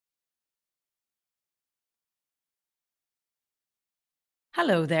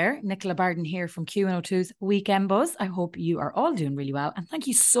Hello there, Nicola Barden here from Q102's Weekend Buzz. I hope you are all doing really well. And thank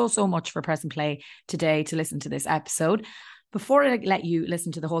you so much for pressing play today to listen to this episode. Before I let you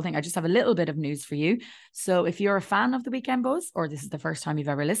listen to the whole thing, I just have a little bit of news for you. So if you're a fan of the Weekend Buzz, or this is the first time you've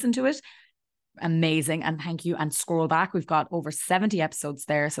ever listened to it, amazing. And thank you. And scroll back. We've got over 70 episodes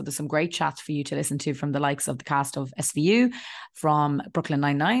there. So there's some great chats for you to listen to from the likes of the cast of SVU, from Brooklyn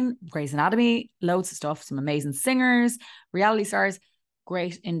Nine-Nine, Grey's Anatomy, loads of stuff, some amazing singers, reality stars.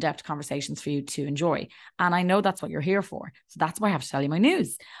 Great in-depth conversations for you to enjoy. And I know that's what you're here for. So that's why I have to tell you my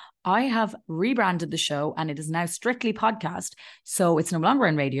news. I have rebranded the show and it is now strictly podcast. So it's no longer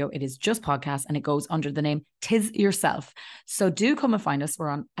on radio. It is just podcast and it goes under the name Tis Yourself. So do come and find us. We're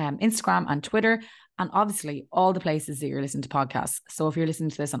on Instagram and Twitter and obviously all the places that you're listening to podcasts. So if you're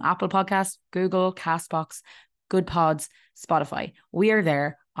listening to this on Apple Podcasts, Google, Castbox, Good Pods, Spotify, we are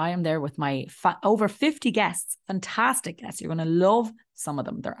there. I am there with my over 50 guests, fantastic guests. You're going to love some of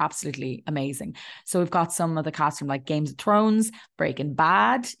them. They're absolutely amazing. So we've got some of the cast from like Games of Thrones, Breaking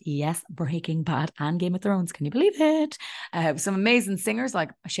Bad. Yes, Breaking Bad and Game of Thrones. Can you believe it? Some amazing singers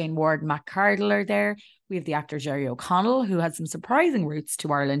like Shane Ward and Matt Cardle are there. We have the actor Jerry O'Connell, who had some surprising roots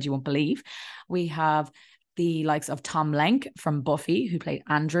to Ireland, you won't believe. We have the likes of Tom Lenk from Buffy, who played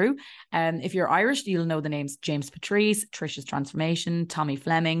Andrew. If you're Irish, you'll know the names James Patrice, Trisha's Transformation, Tommy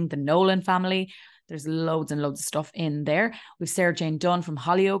Fleming, the Nolan family. There's loads and loads of stuff in there. We've Sarah Jane Dunn from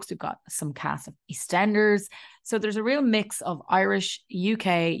Hollyoaks. We've got some cast of EastEnders. So there's a real mix of Irish,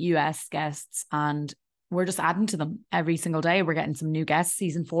 UK, US guests, and we're just adding to them every single day. We're getting some new guests.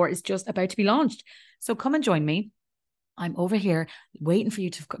 Season 4 is just about to be launched. So come and join me. I'm over here waiting for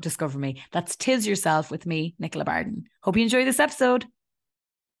you to discover me. That's Tis Yourself with me, Nicola Barden. Hope you enjoy this episode.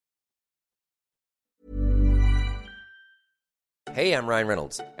 Hey, I'm Ryan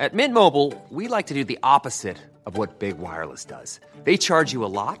Reynolds. At Mint Mobile, we like to do the opposite of what Big Wireless does. They charge you a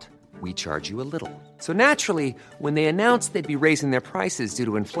lot, we charge you a little. So naturally, when they announced they'd be raising their prices due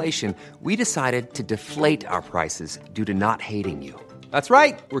to inflation, we decided to deflate our prices due to not hating you. That's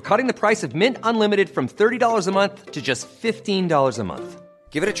right. We're cutting the price of Mint Unlimited from $30 a month to just $15 a month.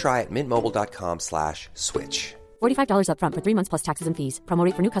 Give it a try at mintmobile.com/switch. $45 up front for 3 months plus taxes and fees. Promo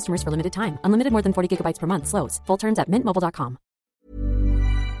rate for new customers for limited time. Unlimited more than 40 gigabytes per month. Slows full terms at mintmobile.com.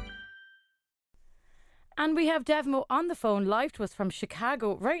 And we have Devmo on the phone live to us from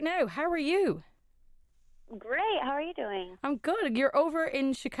Chicago right now. How are you? Great. How are you doing? I'm good. You're over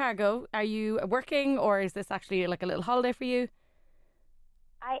in Chicago. Are you working or is this actually like a little holiday for you?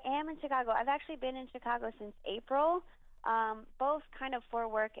 I am in Chicago. I've actually been in Chicago since April, both kind of for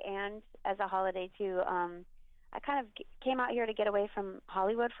work and as a holiday too. I kind of came out here to get away from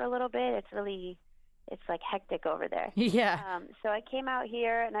Hollywood for a little bit. It's like hectic over there. Yeah. So I came out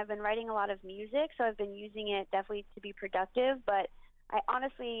here and I've been writing a lot of music, so I've been using it definitely to be productive, but I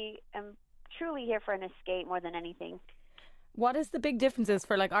honestly am truly here for an escape more than anything. What is the big differences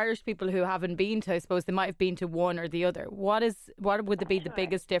for like Irish people who haven't been to, I suppose they might have been to one or the other. What would be the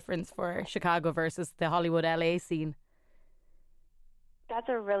biggest difference for Chicago versus the Hollywood LA scene? That's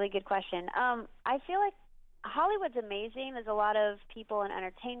a really good question. I feel like Hollywood's amazing. There's a lot of people in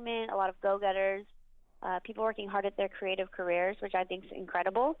entertainment, a lot of go-getters, people working hard at their creative careers, which I think is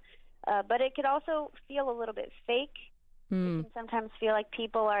incredible. But it could also feel a little bit fake. It can sometimes feel like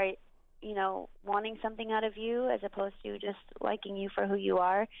people are wanting something out of you as opposed to just liking you for who you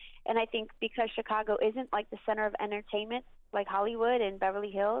are. And I think because Chicago isn't like the center of entertainment like Hollywood and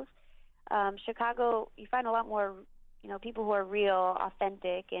Beverly Hills, Chicago, you find a lot more, people who are real,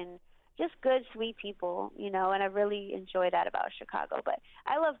 authentic, and just good, sweet people, and I really enjoy that about Chicago. But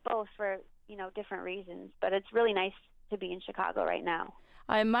I love both for, different reasons. But it's really nice to be in Chicago right now.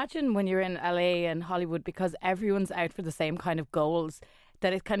 I imagine when you're in LA and Hollywood, because everyone's out for the same kind of goals,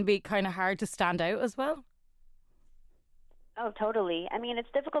 that it can be kind of hard to stand out as well? Oh, totally. I mean,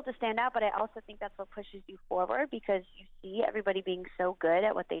 it's difficult to stand out, but I also think that's what pushes you forward because you see everybody being so good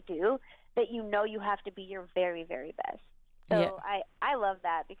at what they do that you have to be your very, very best. So yeah. I love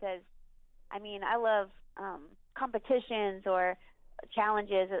that because, I love competitions or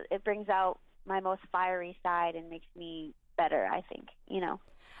challenges. It brings out my most fiery side and makes me better, I think,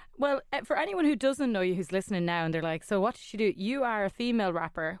 Well, for anyone who doesn't know you, who's listening now, and they're like, so what does she do? You are a female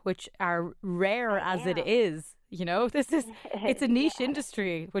rapper, which are rare as it is. It's a niche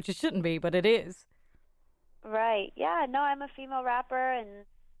industry, which it shouldn't be, but it is. Right. Yeah, no, I'm a female rapper, and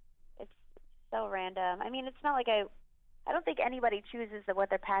it's so random. It's not like I don't think anybody chooses what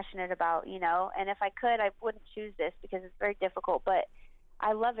they're passionate about, and if I could, I wouldn't choose this because it's very difficult, but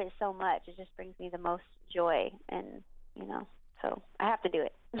I love it so much. It just brings me the most joy, and, so I have to do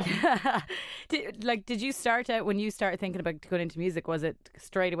it. Did you start out when you started thinking about going into music? Was it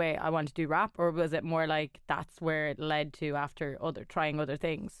straight away I want to do rap, or was it more like that's where it led to after trying other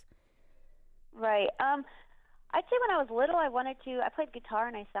things? Right. I'd say when I was little, I played guitar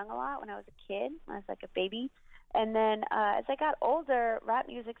and I sung a lot when I was a kid. When I was like a baby. And then as I got older, rap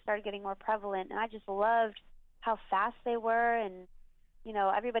music started getting more prevalent, and I just loved how fast they were, and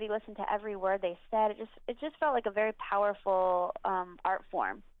everybody listened to every word they said. It just felt like a very powerful art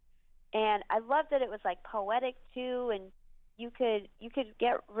form, and I loved that it was like poetic too, and you could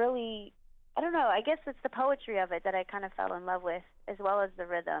get really, I don't know, I guess it's the poetry of it that I kind of fell in love with, as well as the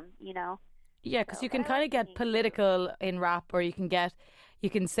rhythm. Yeah, because you can kind of get political in rap, or you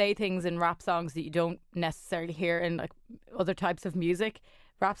can say things in rap songs that you don't necessarily hear in like other types of music.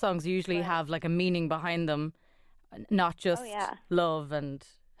 Rap songs usually have like a meaning behind them, not just love and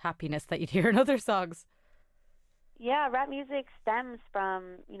happiness that you'd hear in other songs. Yeah, rap music stems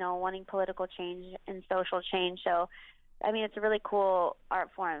from, wanting political change and social change. So, I mean, it's a really cool art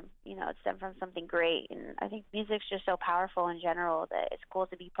form. It stemmed from something great. And I think music's just so powerful in general that it's cool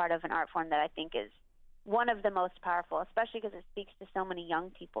to be part of an art form that I think is one of the most powerful, especially because it speaks to so many young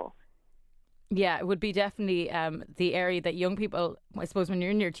people. Yeah, it would be definitely the area that young people, I suppose when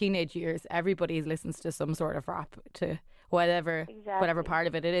you're in your teenage years, everybody listens to some sort of rap, to whatever part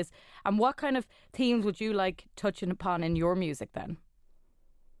of it is. And what kind of themes would you like touching upon in your music then?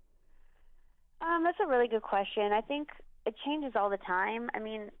 That's a really good question. I think it changes all the time. I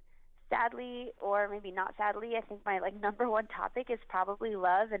mean, sadly, or maybe not sadly, I think my number one topic is probably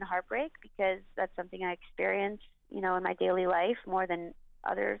love and heartbreak, because that's something I experience, in my daily life more than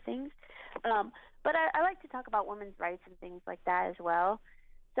other things. But I like to talk about women's rights and things like that as well.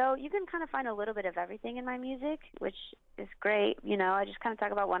 So you can kind of find a little bit of everything in my music, which is great. I just kind of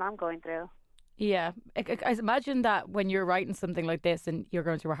talk about what I'm going through. Yeah, I imagine that when you're writing something like this and you're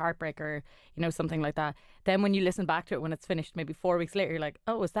going through a heartbreak or, something like that, then when you listen back to it when it's finished, maybe 4 weeks later, you're like,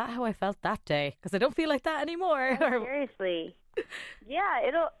 oh, is that how I felt that day? Because I don't feel like that anymore. Oh, seriously. Yeah,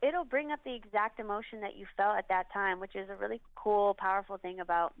 it'll bring up the exact emotion that you felt at that time, which is a really cool, powerful thing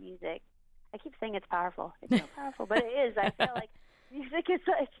about music. I keep saying it's powerful. It's so powerful, but it is. I feel like music is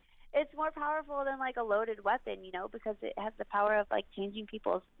it's more powerful than like a loaded weapon, because it has the power of like changing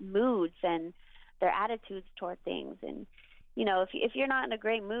people's moods and their attitudes toward things. And, if you're not in a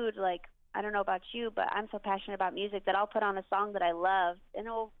great mood, like, I don't know about you, but I'm so passionate about music that I'll put on a song that I love, and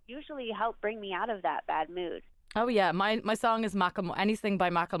it'll usually help bring me out of that bad mood. Oh yeah, my song is Macklemore. Anything by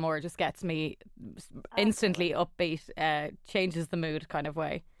Macklemore just gets me instantly upbeat, changes the mood kind of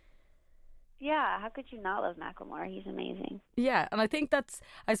way. Yeah, how could you not love Macklemore? He's amazing. Yeah, and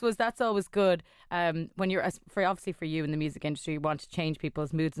I suppose that's always good when you're, obviously for you in the music industry, you want to change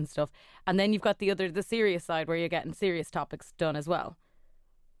people's moods and stuff. And then you've got the serious side where you're getting serious topics done as well.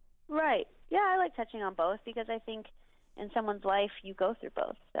 Right. Yeah, I like touching on both, because I think in someone's life you go through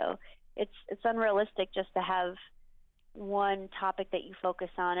both. So it's unrealistic just to have one topic that you focus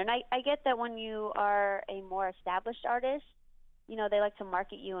on. And I get that when you are a more established artist, they like to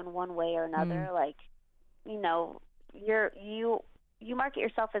market you in one way or another. Like, you market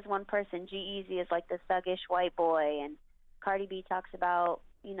yourself as one person. G-Eazy is like the thuggish white boy, and Cardi B talks about,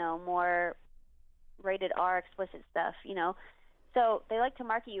 more rated R explicit stuff, So they like to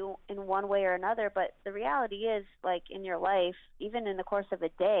market you in one way or another, but the reality is, like, in your life, even in the course of a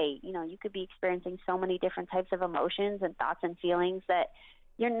day, you could be experiencing so many different types of emotions and thoughts and feelings that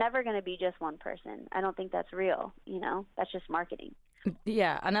you're never going to be just one person. I don't think that's real, that's just marketing.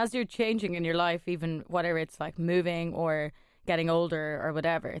 Yeah, and as you're changing in your life, even whether it's like moving or getting older or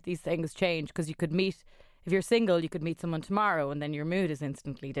whatever, these things change, because you could meet, if you're single, you could meet someone tomorrow and then your mood is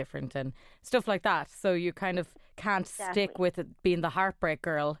instantly different and stuff like that. So you kind of can't stick with it being the heartbreak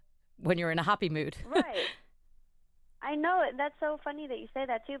girl when you're in a happy mood. Right. I know. That's so funny that you say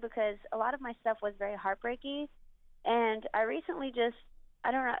that too, because a lot of my stuff was very heartbreaky, and I recently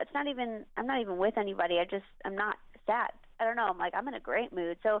I don't know, I'm not even with anybody. I'm not sad. I don't know. I'm like, I'm in a great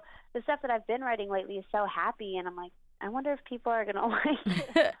mood. So the stuff that I've been writing lately is so happy, and I'm like, I wonder if people are going to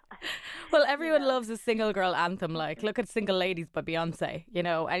like it. Well, everyone loves a single girl anthem. Like, look at Single Ladies by Beyonce.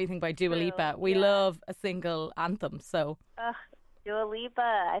 Anything by Dua Lipa. We love a single anthem. So, Dua Lipa,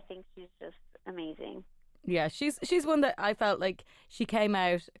 I think she's just amazing. Yeah, she's one that I felt like she came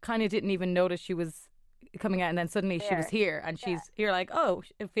out, kind of didn't even notice she was coming out, and then suddenly she was here, and you're like, oh,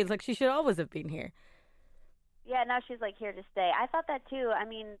 it feels like she should always have been here. Yeah, now she's like here to stay. I thought that too. I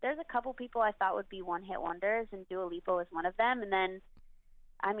mean, there's a couple people I thought would be one-hit wonders, and Dua Lipa was one of them. And then,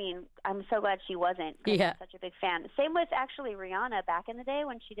 I mean, I'm so glad she wasn't. Yeah. I'm such a big fan. Same with actually Rihanna back in the day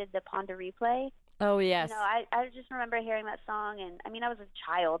when she did the Pon de Replay. Oh, yes. You know, I just remember hearing that song, and I mean, I was a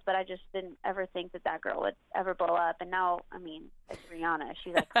child, but I just didn't ever think that girl would ever blow up. And now, I mean, it's Rihanna.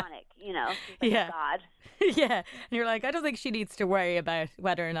 She's iconic, you know. She's like a god. Yeah. And you're like, I don't think she needs to worry about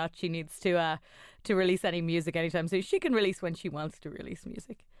whether or not she needs to release any music anytime soon. She can release when she wants to release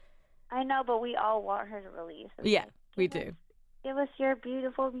music. I know, but we all want her to release. Yeah, we do. Give us your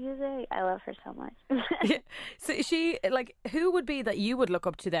beautiful music. I love her so much. So she, like, who would be that you would look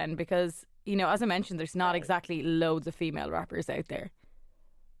up to then? Because, you know, as I mentioned, there's not exactly loads of female rappers out there.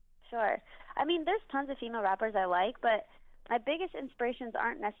 Sure. I mean, there's tons of female rappers I like, but my biggest inspirations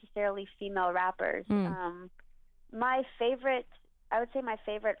aren't necessarily female rappers. My favorite, I would say my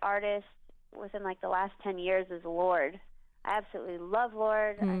favorite artist within like the last 10 years is Lorde. I absolutely love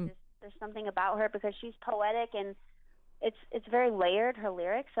Lorde. There's something about her because she's poetic and it's very layered, her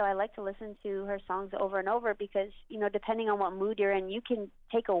lyrics, so I like to listen to her songs over and over because, you know, depending on what mood you're in, you can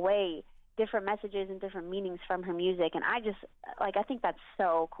take away different messages and different meanings from her music, and I think that's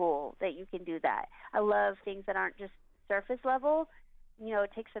so cool that you can do that. I love things that aren't just surface level. You know,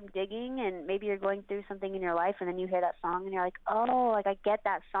 it takes some digging, and maybe you're going through something in your life, and then you hear that song, and you're like, oh, like I get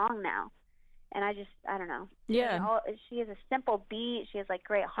that song now. And I don't know. Yeah. She has a simple beat. She has like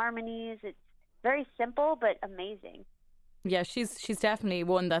great harmonies. It's very simple but amazing. Yeah, she's definitely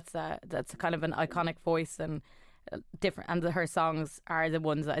one that's kind of an iconic voice and different. And her songs are the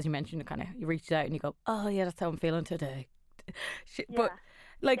ones that, as you mentioned, kind of you reach out and you go, oh yeah, that's how I'm feeling today. But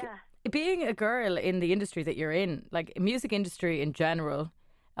like being a girl in the industry that you're in, like music industry in general,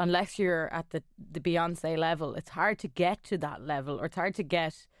 unless you're at the Beyonce level, it's hard to get to that level, or it's hard to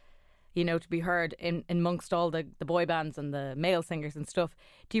get, you know, to be heard in amongst all the boy bands and the male singers and stuff.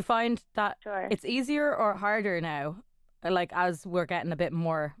 Do you find that it's easier or harder now, like as we're getting a bit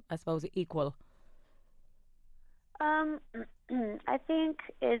more, I suppose, equal? I think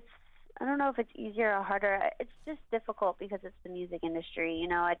I don't know if it's easier or harder. It's just difficult because it's the music industry, you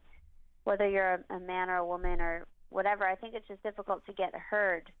know. Whether you're a man or a woman or whatever, I think it's just difficult to get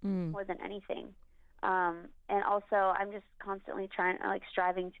heard more than anything. And also, I'm just constantly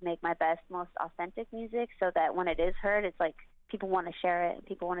striving to make my best, most authentic music so that when it is heard, it's like people want to share it and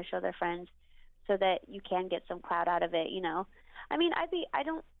people want to show their friends so that you can get some clout out of it, you know. I mean, I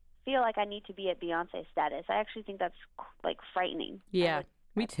don't feel like I need to be at Beyonce status. I actually think that's like frightening. Yeah,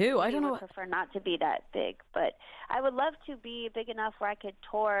 me too. I don't know. I prefer not to be that big, but I would love to be big enough where I could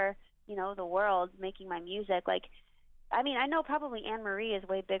tour, you know, the world making my music. Like, I mean, I know probably Anne Marie is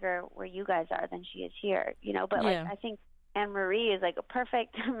way bigger where you guys are than she is here, you know, but like I think Anne Marie is like a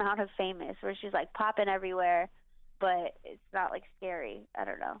perfect amount of famous where she's like popping everywhere, but it's not like scary. I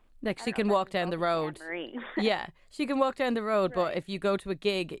don't know. Like she can walk down the road. Yeah, she can walk down the road, but if you go to a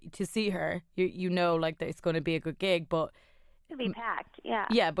gig to see her, you know, like that it's going to be a good gig, but it'll be packed. Yeah.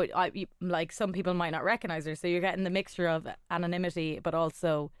 Yeah, but like some people might not recognize her, so you're getting the mixture of anonymity, but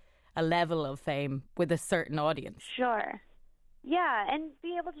also a level of fame with a certain audience. Sure. Yeah, and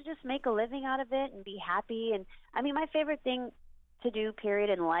be able to just make a living out of it and be happy. And I mean, my favorite thing to do, period,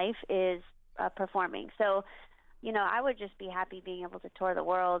 in life is performing. So, you know, I would just be happy being able to tour the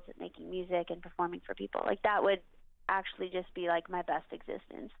world, making music and performing for people. Like that would actually just be like my best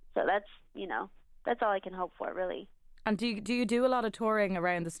existence. So that's, you know, that's all I can hope for, really. And do you do a lot of touring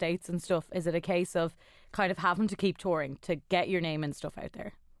around the States and stuff? Is it a case of kind of having to keep touring to get your name and stuff out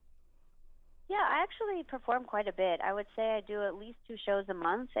there? Yeah, I actually perform quite a bit. I would say I do at least 2 shows a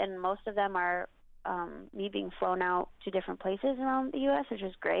month, and most of them are me being flown out to different places around the U.S., which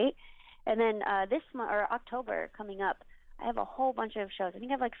is great. And then this month, or October coming up, I have a whole bunch of shows. I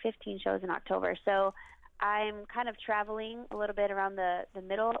think I have like 15 shows in October. So I'm kind of traveling a little bit around the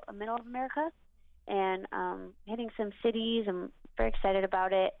middle of America and hitting some cities. I'm very excited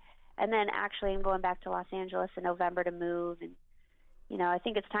about it. And then actually I'm going back to Los Angeles in November to move, and you know, I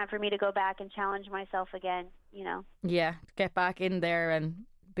think it's time for me to go back and challenge myself again, you know. Yeah, get back in there and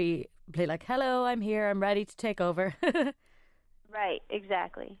be like, hello, I'm here, I'm ready to take over. Right,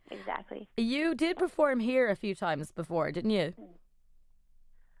 exactly. You did perform here a few times before, didn't you?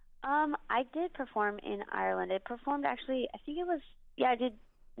 I did perform in Ireland. I performed actually, I think it was, I did,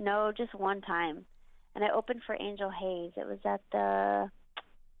 no, just one time. And I opened for Angel Hayes. It was at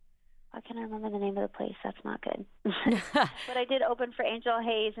I can't remember the name of the place. That's not good. But I did open for Angel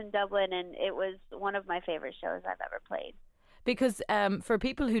Hayes in Dublin, and it was one of my favorite shows I've ever played. Because for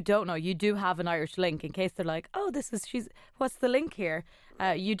people who don't know, you do have an Irish link in case they're like, oh, what's the link here?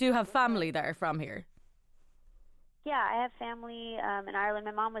 You do have family that are from here. Yeah, I have family in Ireland.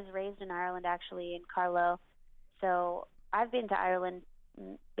 My mom was raised in Ireland, actually, in Carlow. So I've been to Ireland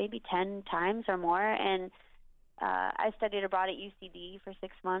maybe 10 times or more, and I studied abroad at UCD for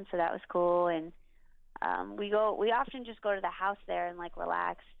 6 months, so that was cool. And we often just go to the house there and like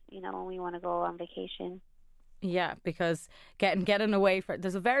relax, when we want to go on vacation. Yeah, because getting away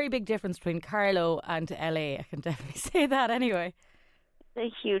there's a very big difference between Carlow and LA. I can definitely say that anyway.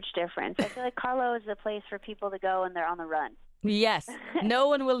 It's a huge difference. I feel like Carlow is the place for people to go when they're on the run. Yes, no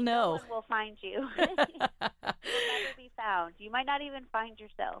one will know. No one will find you. You'll never be found. You might not even find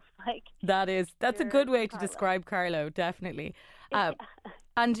yourself. That's a good way to describe Carlow, definitely.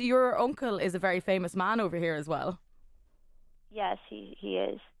 And your uncle is a very famous man over here as well. Yes, he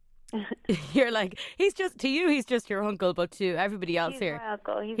is. You're like, he's just your uncle, but to everybody else he's here, my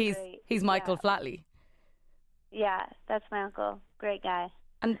uncle. He's great. He's Michael Flatley. Yeah, that's my uncle. Great guy.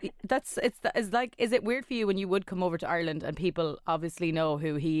 And is it weird for you when you would come over to Ireland and people obviously know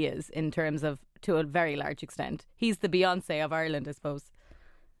who he is in terms of, to a very large extent? He's the Beyonce of Ireland, I suppose.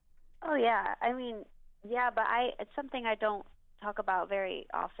 Oh yeah, I mean, yeah, but it's something I don't talk about very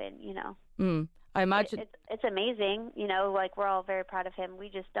often, I imagine it's amazing, like we're all very proud of him. We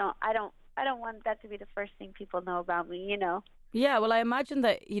just don't. I don't want that to be the first thing people know about me, Yeah, well, I imagine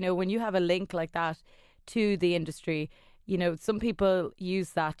that when you have a link like that to the industry, some people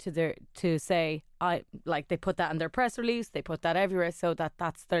use that to say they put that in their press release, they put that everywhere, so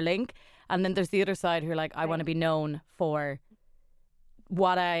that's their link. And then there's the other side who are like, I want to be known for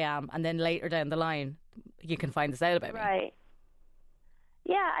what I am, and then later down the line, you can find this out about me. Right.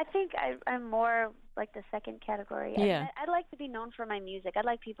 Yeah, I think I'm more like the second category. Yeah. I'd like to be known for my music. I'd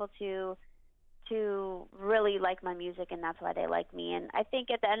like people to really like my music, and that's why they like me. And I think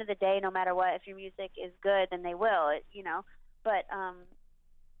at the end of the day, no matter what, if your music is good, then they will, But,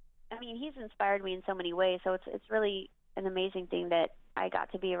 I mean, he's inspired me in so many ways, so it's really an amazing thing that I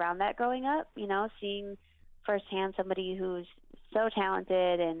got to be around that growing up, seeing firsthand somebody who's so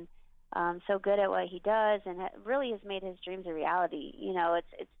talented and so good at what he does, and really has made his dreams a reality.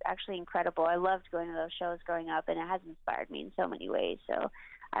 It's actually incredible. I loved going to those shows growing up, and it has inspired me in so many ways. So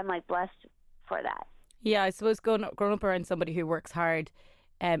I'm blessed for that. Yeah, I suppose growing up around somebody who works hard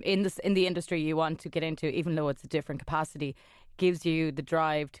in the industry you want to get into, even though it's a different capacity, gives you the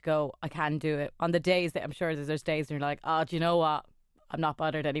drive to go, I can do it. On the days that I'm sure there's days when you're like, oh, do you know what? I'm not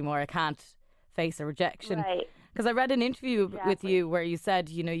bothered anymore. I can't face a rejection. Right. Because I read an interview with you where you said,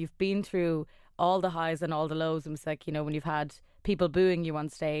 you've been through all the highs and all the lows. And it's like, when you've had people booing you on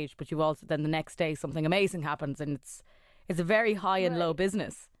stage, but you also then the next day something amazing happens, and it's a very high and low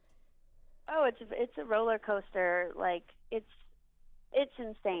business. Oh, it's a roller coaster. It's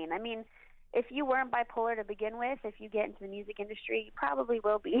insane. I mean, if you weren't bipolar to begin with, if you get into the music industry, you probably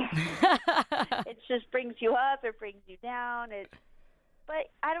will be. It just brings you up, it brings you down.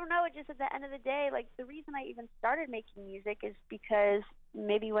 But I don't know, it just at the end of the day, the reason I even started making music is because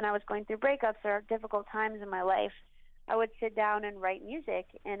maybe when I was going through breakups or difficult times in my life, I would sit down and write music,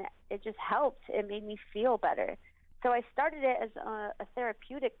 and it just helped. It made me feel better. So I started it as a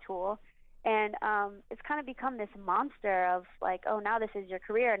therapeutic tool, and it's kind of become this monster of oh, now this is your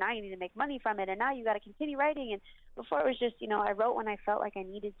career, now you need to make money from it, and now you got to continue writing. And before it was just, I wrote when I felt like I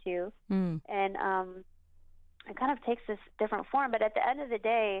needed to, and it kind of takes this different form. But at the end of the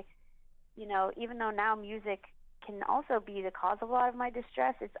day, even though now music can also be the cause of a lot of my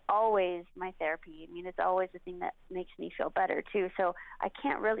distress, it's always my therapy. I mean, it's always the thing that makes me feel better too. So I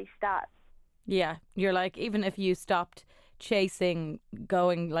can't really stop. Yeah, you're like, even if you stopped chasing,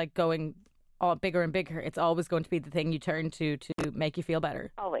 going bigger and bigger, it's always going to be the thing you turn to make you feel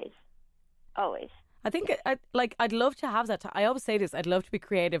better. Always. I think I'd love to have that. I always say this. I'd love to be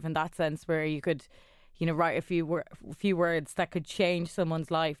creative in that sense, where you could, write a few words that could change someone's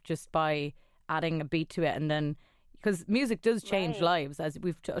life just by adding a beat to it, and then because music does change lives, as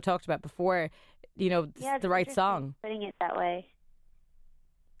we've talked about before. The right song. Putting it that way.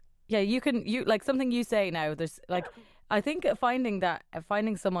 Yeah, you like something you say now. There's I think finding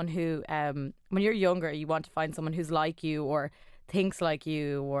someone who, when you're younger, you want to find someone who's like you or thinks like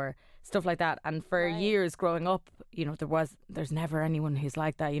you or stuff like that. And for years growing up, there's never anyone who's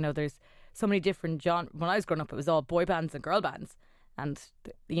like that. There's so many different genres. When I was growing up, it was all boy bands and girl bands. And,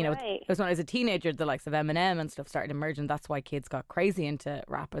 it was when I was a teenager, the likes of Eminem and stuff started emerging. That's why kids got crazy into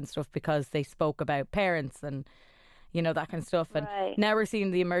rap and stuff, because they spoke about parents and, that kind of stuff. And now we're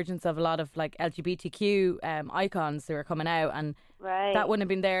seeing the emergence of a lot of LGBTQ icons who are coming out, and that wouldn't have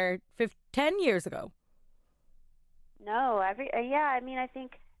been there 10 years ago. No, I mean, I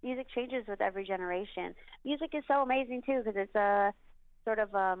think music changes with every generation. Music is so amazing too, because it's a sort of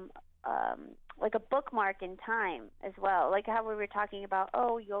like a bookmark in time as well. Like how we were talking about,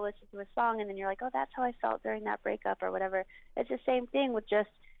 oh, you'll listen to a song and then you're like, oh, that's how I felt during that breakup or whatever. It's the same thing with just,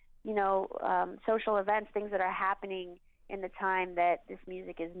 social events, things that are happening in the time that this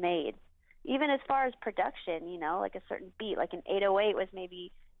music is made. even as far as production, like a certain beat, like an 808 was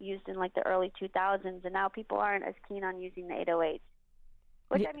maybe used in like the early 2000s, and now people aren't as keen on using the 808s.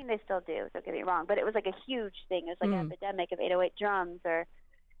 Which, I mean, they still do, don't get me wrong, but it was like a huge thing. It was like an epidemic of 808 drums, or,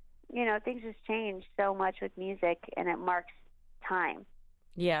 things just changed so much with music, and it marks time.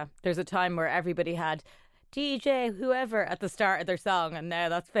 Yeah, there's a time where everybody had DJ whoever at the start of their song, and now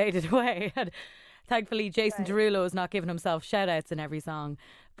that's faded away. And thankfully, Jason Derulo is not giving himself shout-outs in every song.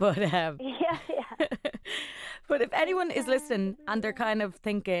 But yeah. But if anyone is listening and they're kind of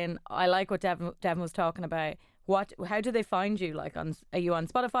thinking, I like what Devin was talking about, how do they find you? Like, are you on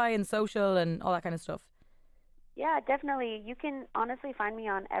Spotify and social and all that kind of stuff? Yeah, definitely. You can honestly find me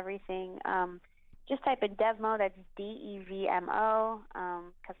on everything. Just type in Devmo, that's Devmo,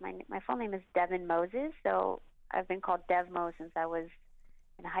 because my full name is Devin Moses, so I've been called Devmo since I was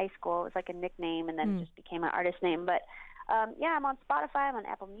in high school. It was like a nickname, and then it just became my artist name. But yeah, I'm on Spotify, I'm on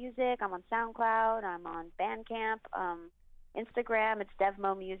Apple Music, I'm on SoundCloud, I'm on Bandcamp, Instagram, it's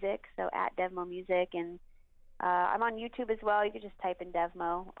Devmo Music, so at Devmo Music, and I'm on YouTube as well. You can just type in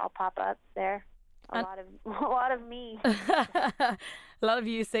Devmo. I'll pop up there. A lot of me. A lot of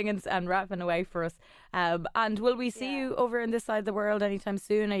you singing and rapping away for us. And will we see you over in this side of the world anytime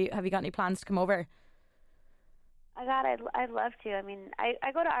soon? Have you got any plans to come over? I'd love to. I mean,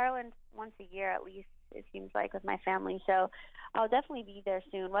 I go to Ireland once a year at least, it seems like, with my family. So I'll definitely be there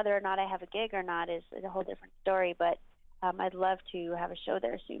soon. Whether or not I have a gig or not is a whole different story. But I'd love to have a show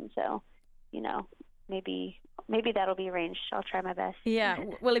there soon. So, maybe that'll be arranged. I'll try my best. Yeah.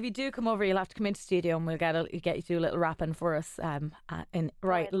 Well, if you do come over, you'll have to come into the studio, and we'll get you to do a little rapping for us,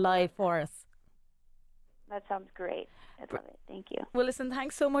 live for us. That sounds great. I love it. Thank you. Well, listen,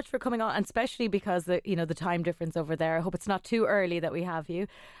 thanks so much for coming on, and especially because the time difference over there. I hope it's not too early that we have you.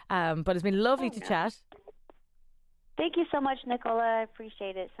 But it's been lovely to chat. Thank you so much, Nicola. I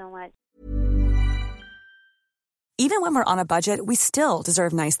appreciate it so much. Even when we're on a budget, we still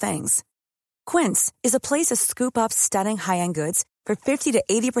deserve nice things. Quince is a place to scoop up stunning high-end goods for 50 to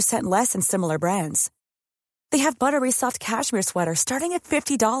 80% less than similar brands. They have buttery soft cashmere sweaters starting at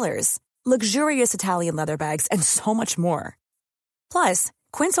 $50, luxurious Italian leather bags, and so much more. Plus,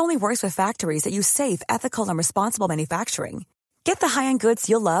 Quince only works with factories that use safe, ethical, and responsible manufacturing. Get the high-end goods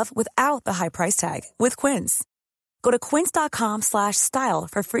you'll love without the high price tag with Quince. Go to quince.com/style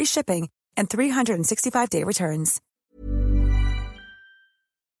for free shipping and 365-day returns.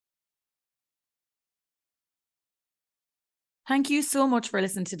 Thank you so much for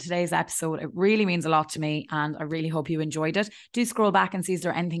listening to today's episode. It really means a lot to me, and I really hope you enjoyed it. Do scroll back and see is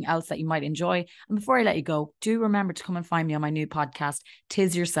there anything else that you might enjoy. And before I let you go, do remember to come and find me on my new podcast,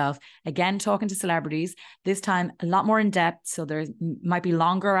 Tis Yourself. Again, talking to celebrities, this time a lot more in depth. So there might be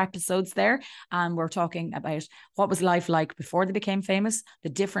longer episodes there. And we're talking about what was life like before they became famous, the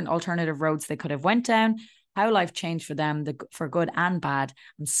different alternative roads they could have went down, how life changed for them, for good and bad,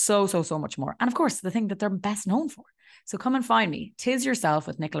 and so much more. And of course, the thing that they're best known for. So come and find me, Tis Yourself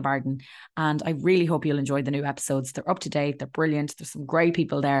with Nicola Barden. And I really hope you'll enjoy the new episodes. They're up to date. They're brilliant. There's some great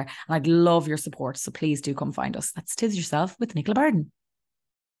people there. And I'd love your support. So please do come find us. That's Tis Yourself with Nicola Barden.